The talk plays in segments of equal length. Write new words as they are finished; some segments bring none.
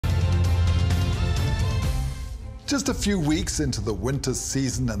Just a few weeks into the winter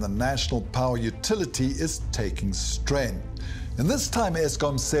season and the national power utility is taking strain. And this time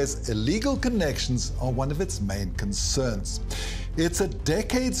Eskom says illegal connections are one of its main concerns. It's a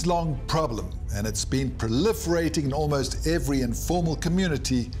decades-long problem and it's been proliferating in almost every informal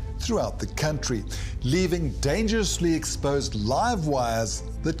community throughout the country, leaving dangerously exposed live wires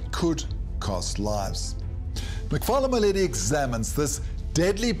that could cost lives. 𝗶𝗶𝗶𝗶𝗶 examines this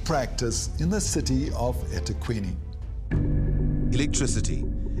deadly practice in the city of 𝗃𝗃wini. Electricity.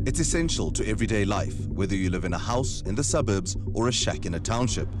 It's essential to everyday life, whether you live in a house in the suburbs or a shack in a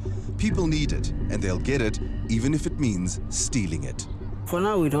township. People need it, and they'll get it, even if it means stealing it. For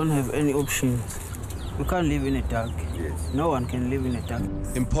now, we don't have any options. We can't live in the dark. Yes. No one can live in the dark.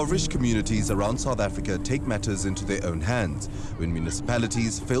 Impoverished communities around South Africa take matters into their own hands when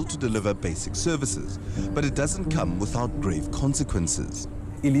municipalities fail to deliver basic services. But it doesn't come without grave consequences.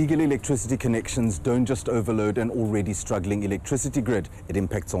 Illegal electricity connections don't just overload an already struggling electricity grid. It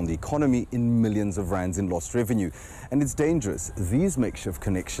impacts on the economy in millions of rands in lost revenue. And it's dangerous. These makeshift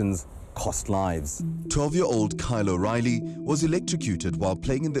connections cost lives. 12-year-old 𝗀𝗃𝗶𝗴𝗶𝗆 was electrocuted while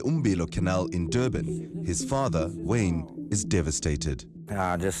playing in the 𝗃𝗶𝗶𝗴𝗶 Canal in Durban. His father, Wayne, is devastated.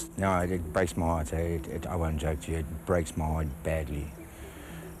 It breaks my heart. I won't joke to you, it breaks my heart badly.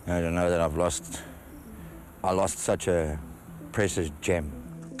 I don't know that I lost such a precious gem.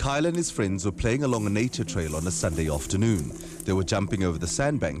 Kyle and his friends were playing along a nature trail on a Sunday afternoon. They were jumping over the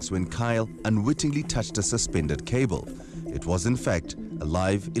sandbanks when Kyle unwittingly touched a suspended cable. It was, in fact, a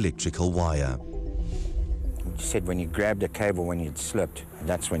live electrical wire. He said when you grabbed the cable when you'd slipped,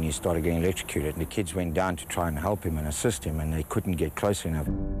 that's when you started getting electrocuted. And the kids went down to try and help him and assist him, and they couldn't get close enough.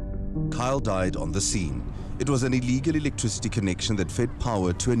 Kyle died on the scene. It was an illegal electricity connection that fed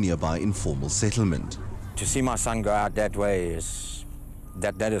power to a nearby informal settlement. To see my son go out that way is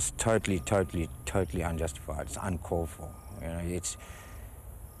totally unjustified. It's uncalled for. You know,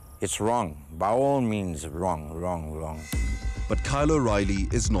 it's wrong. By all means, wrong. But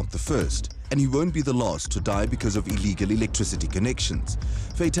𝗀𝗃𝗶𝗶𝗃 is not the first, and he won't be the last to die because of illegal electricity connections.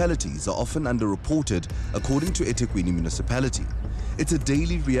 Fatalities are often underreported, according to 𝗃𝗃wini municipality. It's a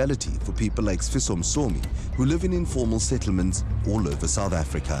daily reality for people like 𝗃𝗵𝗃𝗃 who live in informal settlements all over South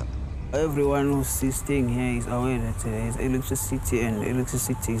Africa. Everyone who's staying here is aware that there is electricity, and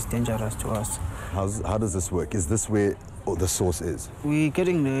electricity is dangerous to us. How does this work? Is this where the source is? We're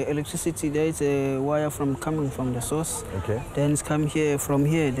getting the electricity. There is a wire coming from the source. Okay. Then it's come here. From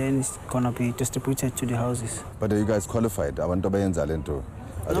here, then it's gonna be distributed to the houses. But are you guys qualified? No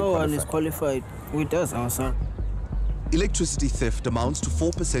one is qualified with us ourselves. Electricity theft amounts to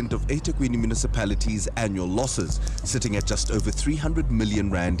 4% of 𝗃𝗃wini municipality's annual losses, sitting at just over 300 million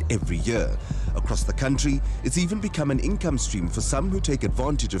rand every year. Across the country, it's even become an income stream for some who take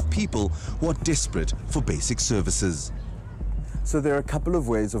advantage of people who are desperate for basic services. So there are a couple of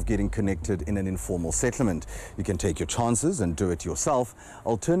ways of getting connected in an informal settlement. You can take your chances and do it yourself.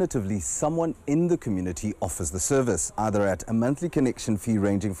 Alternatively, someone in the community offers the service, either at a monthly connection fee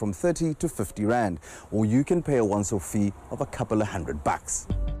ranging from 30 to 50 rand, or you can pay a once-off fee of a couple of $100.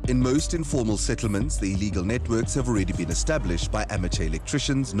 In most informal settlements, the illegal networks have already been established by amateur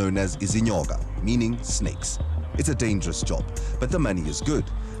electricians known as Izinyoka, meaning snakes. It's a dangerous job, but the money is good.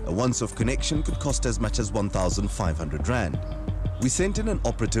 A once-off connection could cost as much as 1,500 rand. We sent in an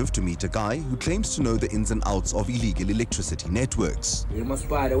operative to meet a guy who claims to know the ins and outs of illegal electricity networks.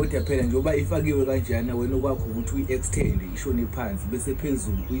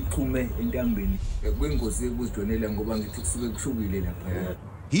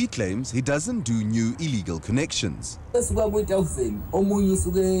 He claims he doesn't do new illegal connections.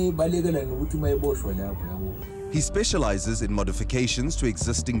 He specializes in modifications to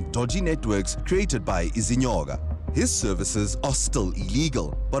existing dodgy networks created by Izinyoka. His services are still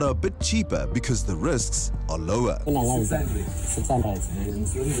illegal, but are a bit cheaper because the risks are lower. 600.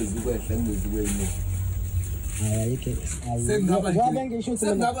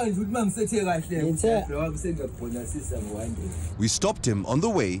 We stopped him on the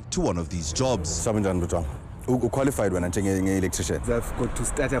way to one of these jobs. Qualified when I'm an electrician. I've got to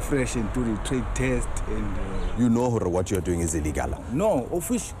start afresh and do the trade test, and you know what you're doing is illegal. No,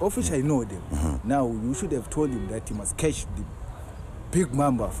 officially I know them. Now you should have told him that he must catch the big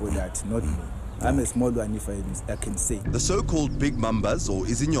mamba for that, not me. I'm a small one, if I can say. The so-called big mambas or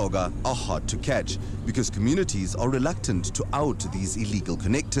Izinyoka are hard to catch because communities are reluctant to out these illegal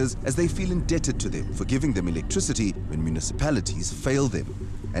connectors as they feel indebted to them for giving them electricity when municipalities fail them.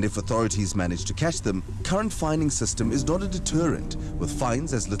 And if authorities manage to catch them, current fining system is not a deterrent, with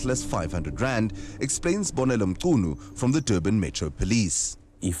fines as little as 500 rand, explains 𝗃𝗶𝗶𝗃𝗃 from the Durban Metro Police.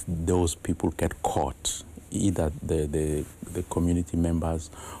 If those people get caught either the community members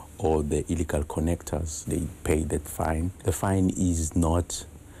or the illegal connectors, they pay that fine. The fine is not,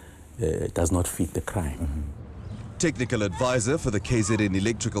 does not fit the crime. Mm-hmm. Technical advisor for the KZN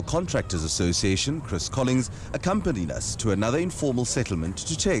Electrical Contractors Association, Chris Collins, accompanied us to another informal settlement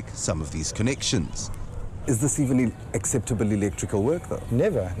to check some of these connections. Is this even acceptable electrical work, though?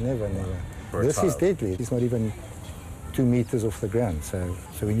 Never, never, never. This is deadly. It's not even 2 meters off the ground. So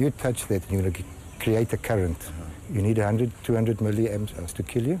when you touch that, you're going to create a current. You need 100, 200 milliamps to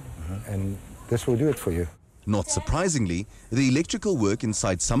kill you, and this will do it for you. Not surprisingly, the electrical work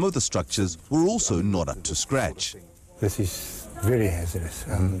inside some of the structures were also not up to scratch. This is very hazardous.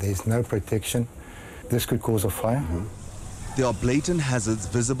 There's no protection. This could cause a fire. There are blatant hazards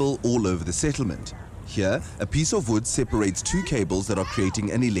visible all over the settlement. Here, a piece of wood separates 2 cables that are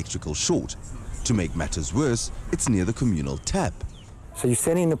creating an electrical short. To make matters worse, it's near the communal tap. So you're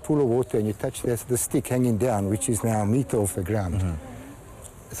standing in a pool of water and you touch the stick hanging down, which is now a meter off the ground.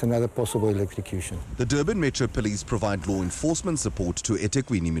 It's another possible electrocution. The Durban Metro Police provide law enforcement support to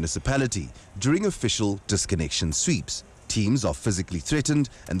eThekwini municipality during official disconnection sweeps. Teams are physically threatened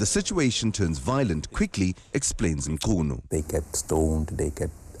and the situation turns violent quickly, explains 𝗃𝗀. They get stoned, they get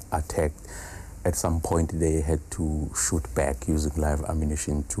attacked. At some point they had to shoot back using live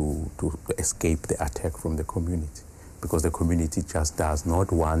ammunition to escape the attack from the community, because the community just does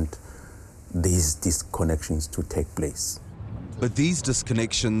not want these disconnections to take place. But these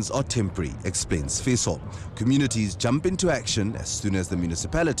disconnections are temporary, explains 𝗃𝗃𝗏. Communities jump into action as soon as the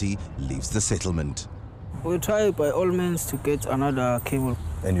municipality leaves the settlement. We try by all means to get another cable.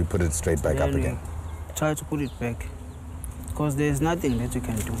 And you put it straight back up again? Try to put it back, because there's nothing that you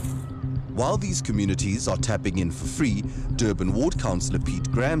can do. While these communities are tapping in for free, Durban Ward Councillor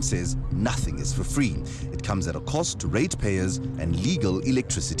𝗶𝗏𝗏 says nothing is for free. It comes at a cost to ratepayers and legal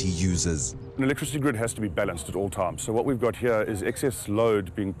electricity users. An electricity grid has to be balanced at all times. So what we've got here is excess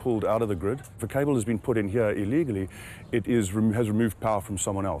load being pulled out of the grid. If a cable has been put in here illegally, it has removed power from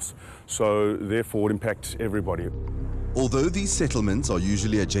someone else. So therefore it impacts everybody. Although these settlements are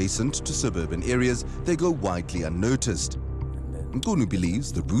usually adjacent to suburban areas, they go widely unnoticed. 𝗃𝗀𝗏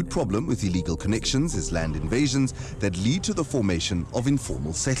believes the root problem with illegal connections is land invasions that lead to the formation of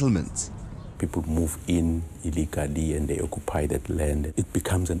informal settlements. People move in illegally and they occupy that land. It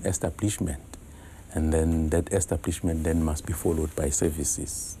becomes an establishment, and then that establishment then must be followed by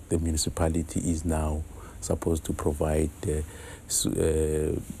services. The municipality is now supposed to provide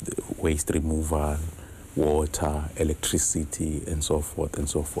waste removal, water, electricity, and so forth and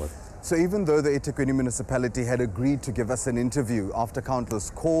so forth. So even though the eThekwini municipality had agreed to give us an interview, after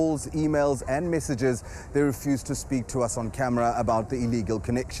countless calls, emails and messages, they refused to speak to us on camera about the illegal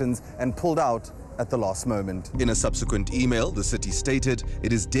connections and pulled out at the last moment. In a subsequent email, the city stated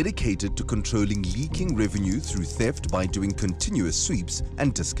it is dedicated to controlling leaking revenue through theft by doing continuous sweeps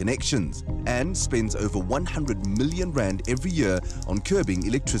and disconnections, and spends over 100 million rand every year on curbing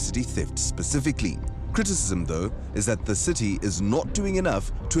electricity theft specifically. Criticism, though, is that the city is not doing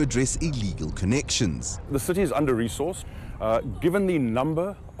enough to address illegal connections. The city is under-resourced. Given the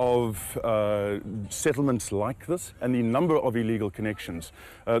number of settlements like this and the number of illegal connections,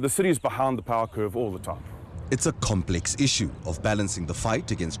 the city is behind the power curve all the time. It's a complex issue of balancing the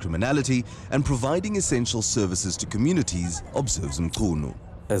fight against criminality and providing essential services to communities, observes 𝗃𝗀𝗏.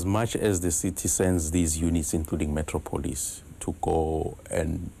 As much as the city sends these units, including Metropolis, to go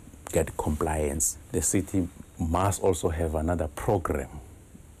and get compliance, the city must also have another program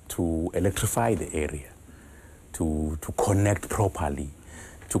to electrify the area, to connect properly,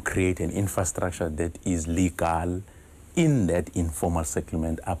 to create an infrastructure that is legal in that informal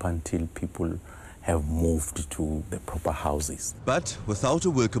settlement up until people have moved to the proper houses. But without a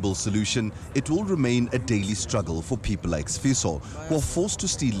workable solution, it will remain a daily struggle for people like 𝗃𝗃𝗏, who are forced to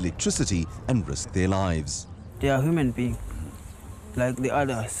steal electricity and risk their lives. They are human beings, like the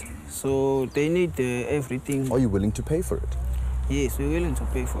others, so they need everything. Are you willing to pay for it? Yes, we're willing to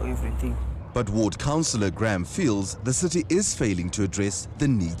pay for everything. But Ward Councillor Graham feels the city is failing to address the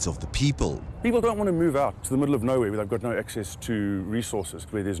needs of the people. People don't want to move out to the middle of nowhere where they've got no access to resources,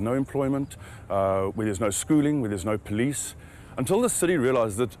 where there's no employment, where there's no schooling, where there's no police, until the city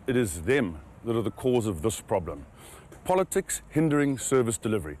realises that it is them that are the cause of this problem. Politics hindering service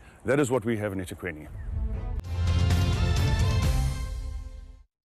delivery. That is what we have in eThekwini.